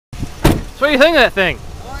So what do you think of that thing?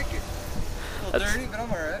 I like it. A little dirty, but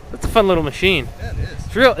I'm alright. That's a fun little machine. Yeah, it is.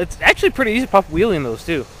 It's real. It's actually pretty easy to pop wheeling those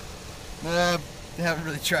too. I haven't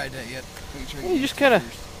really tried that yet. You just kind of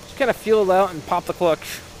feel it out and pop the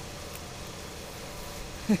clutch.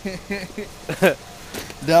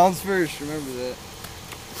 Downs first, remember that.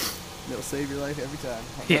 That'll save your life every time.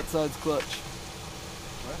 Yeah. That side's clutch.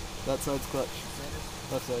 What? That side's clutch.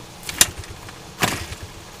 Left side.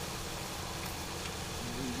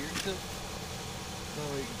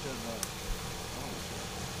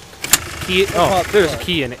 Key. Oh, there's a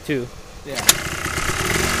key in it too. Yeah. Pull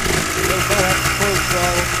the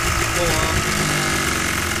throttle, pull off.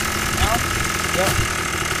 Yep.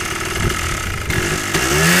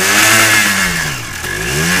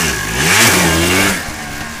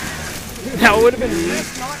 Now it would have been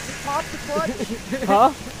Best not to pop the clutch?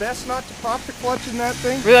 Huh? Best not to pop the clutch in that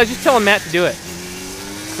thing? Really, I was just telling Matt to do it.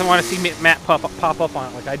 'Cause I want to see Matt pop up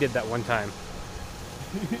on it like I did that one time.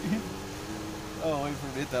 Oh, wait for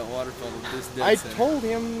him to hit that water pedal. This dead I center. told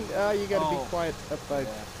him you gotta be quiet up by.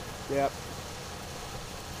 Yep.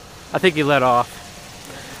 I think he let off.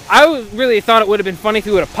 I really thought it would have been funny if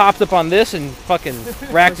he would have popped up on this and fucking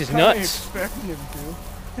racked his I was nuts. expecting him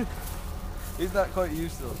to. He's not quite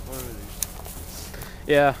used to those four-wheelers.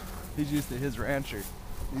 Yeah. He's used to his rancher.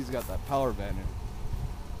 He's got that power band in it.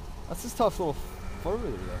 That's his tough little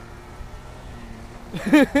four-wheeler though.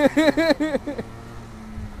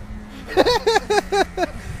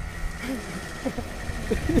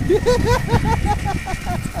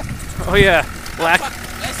 Oh yeah. Black. I'm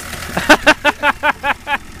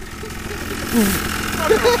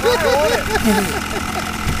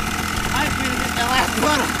gonna get that last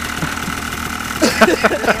one.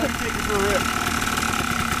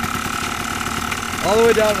 All the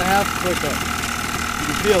way down to half foot though. You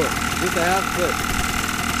can feel it. Just a half foot.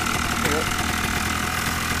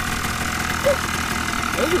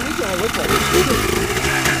 There's a reason I look like this.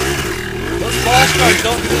 Those flash cars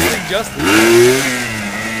don't do this thing justice.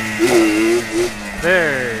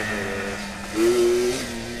 There it is.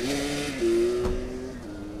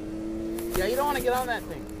 Yeah, you don't want to get on that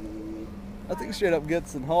thing. I think straight up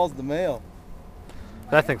gets and hauls the mail.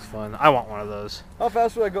 That thing's fun. I want one of those. How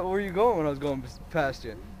fast were you going when I was going past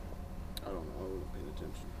you? I don't know. I wasn't paying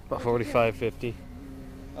attention. About 45, 50.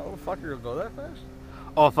 That little fucker will go that fast?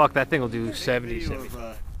 Oh fuck, that thing will do 70, Video 75.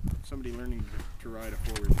 of somebody learning to ride a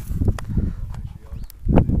four-wheeler.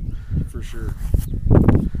 For sure.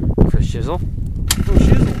 For shizzle? For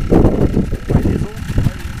shizzle.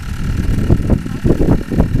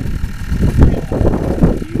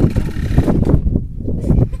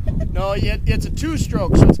 No, it's a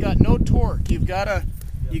two-stroke, so it's got no torque. You gotta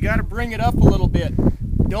bring it up a little bit.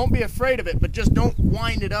 Don't be afraid of it, but just don't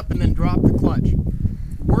wind it up and then drop the clutch.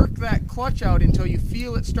 Work that clutch out until you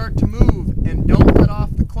feel it start to move, and don't let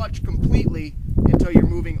off the clutch completely until you're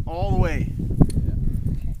moving all the way.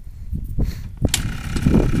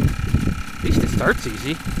 At least it starts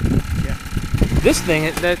easy. Yeah. This thing,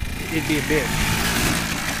 it'd be a bitch.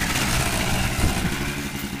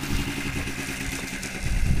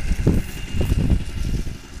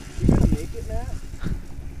 You gonna make it, Matt?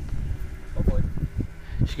 Hopefully.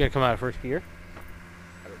 She gonna come out of first gear?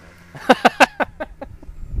 I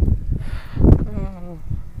don't know.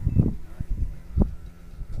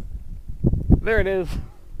 There it is.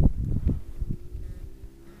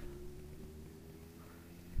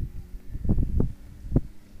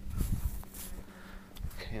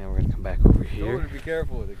 Okay, now we're gonna come back over You here. want to be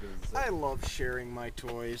careful with it because I love sharing my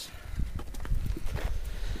toys.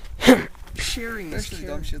 Sharing is especially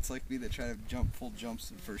caring. dumb shits like me that try to jump full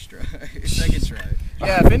jumps in first try, second try.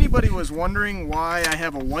 Yeah, if anybody was wondering why I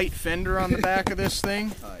have a white fender on the back of this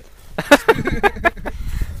thing, Hi.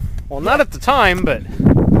 Well, not at the time, but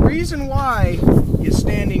the reason why is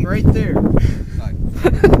standing right there. Hi.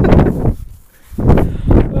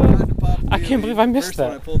 I can't believe I missed First that.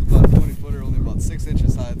 one I pulled about a 20-footer, only about 6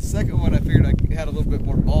 inches high. The second one I figured I had a little bit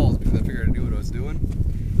more balls because I figured I knew what I was doing.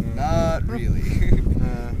 Not really.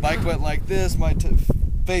 Bike went like this, my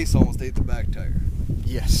face almost ate the back tire.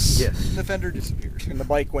 Yes. yes. The fender disappeared. And the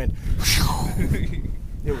bike went.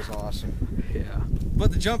 It was awesome. Yeah.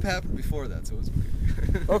 But the jump happened before that, so it was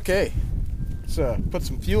okay. Okay. Let's put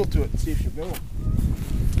some fuel to it and see if she'll go.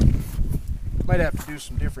 Might have to do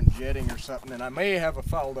some different jetting or something, and I may have a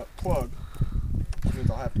fouled up plug, which means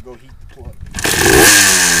I'll have to go heat the plug.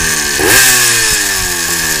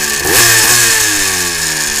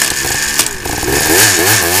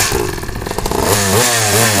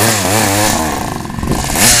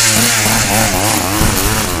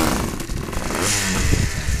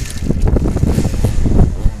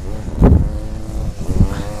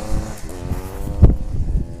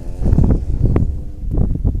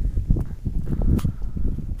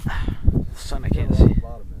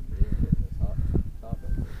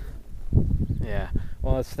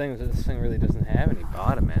 this thing really doesn't have any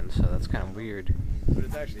bottom end, so that's kind of weird. But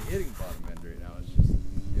it's actually hitting bottom end right now. It's just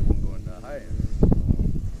it won't go into high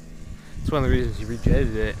end. It's one of the reasons he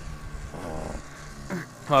rejetted it.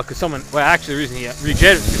 Well, actually the reason he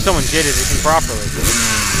rejetted it because someone jetted it improperly.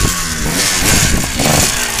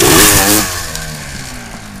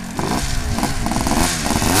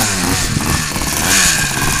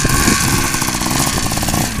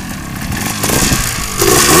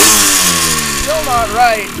 Still not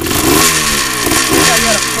right. I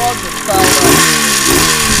got a plug that's fouled up.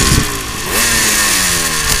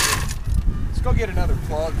 Let's go get another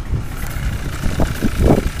plug.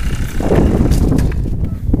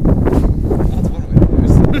 That's one way to do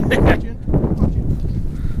it.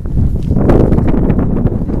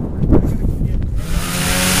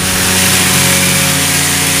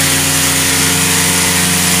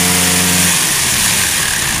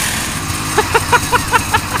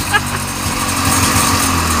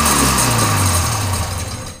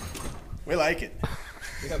 We like it.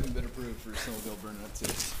 We haven't been approved for snowmobile burnout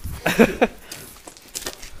too.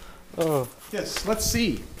 Oh. Yes, let's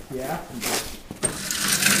see. Yeah.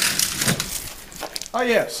 Oh,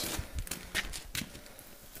 yes. I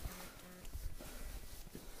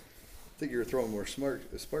think you were throwing more sparks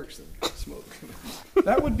than smoke.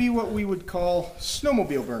 That would be what we would call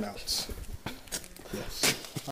snowmobile burnouts. Yes.